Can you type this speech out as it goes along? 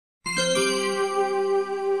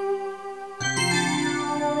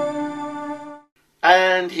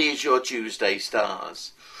And here's your Tuesday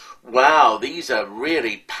stars. Wow, these are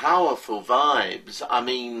really powerful vibes. I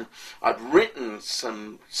mean, I've written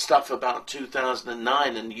some stuff about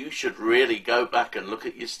 2009, and you should really go back and look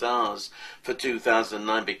at your stars for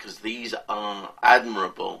 2009 because these are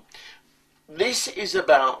admirable. This is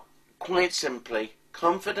about, quite simply,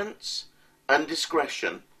 confidence and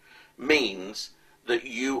discretion means that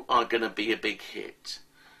you are going to be a big hit.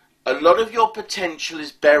 A lot of your potential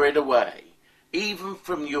is buried away, even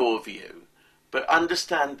from your view. But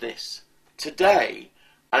understand this, today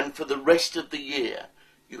and for the rest of the year,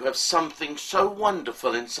 you have something so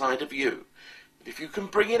wonderful inside of you. That if you can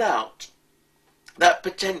bring it out, that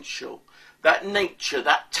potential, that nature,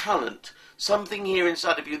 that talent, something here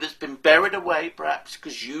inside of you that's been buried away perhaps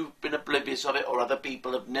because you've been oblivious of it or other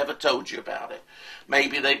people have never told you about it.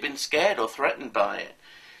 Maybe they've been scared or threatened by it.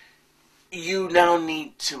 You now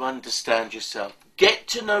need to understand yourself. Get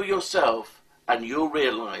to know yourself and you'll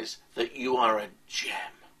realize that you are a gem.